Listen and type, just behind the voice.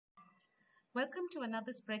Welcome to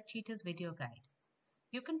another Spreadsheeters video guide.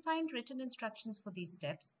 You can find written instructions for these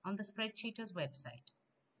steps on the Spreadsheeters website.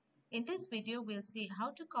 In this video, we'll see how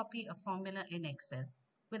to copy a formula in Excel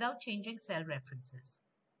without changing cell references.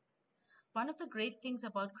 One of the great things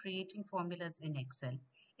about creating formulas in Excel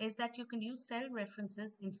is that you can use cell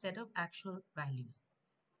references instead of actual values.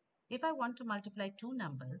 If I want to multiply two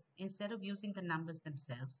numbers, instead of using the numbers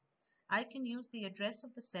themselves, I can use the address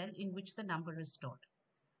of the cell in which the number is stored.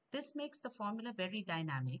 This makes the formula very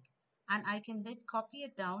dynamic, and I can then copy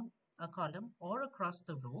it down a column or across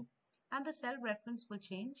the row, and the cell reference will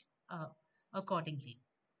change accordingly.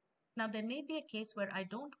 Now, there may be a case where I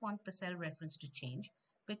don't want the cell reference to change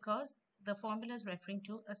because the formula is referring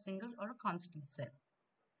to a single or a constant cell.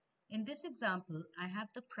 In this example, I have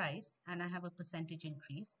the price and I have a percentage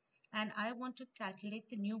increase, and I want to calculate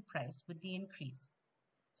the new price with the increase.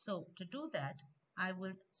 So to do that, I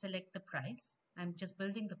will select the price. I'm just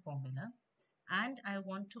building the formula, and I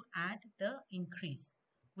want to add the increase,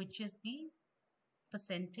 which is the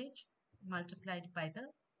percentage multiplied by the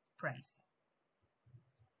price.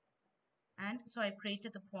 And so I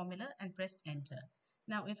created the formula and pressed enter.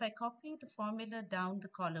 Now, if I copy the formula down the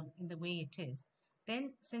column in the way it is,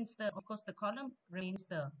 then since of course the column remains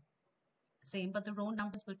the same, but the row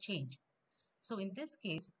numbers will change. So in this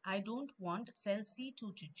case, I don't want cell C2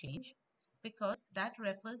 to change, because that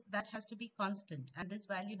has to be constant, and this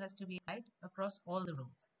value has to be applied across all the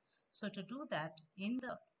rows. So to do that, in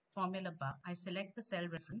the formula bar, I select the cell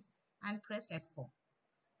reference and press F4.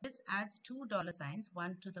 This adds two $signs,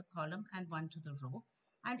 one to the column and one to the row,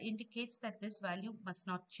 and indicates that this value must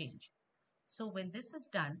not change. So when this is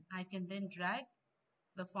done, I can then drag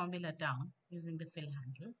the formula down using the fill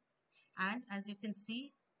handle, and as you can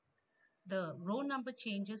see, the row number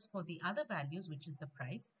changes for the other values, which is the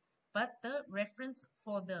price, but the reference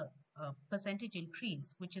for the percentage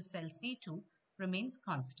increase, which is cell C2, remains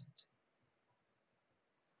constant.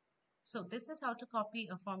 So this is how to copy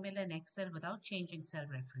a formula in Excel without changing cell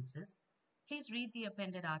references. Please read the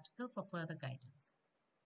appended article for further guidance.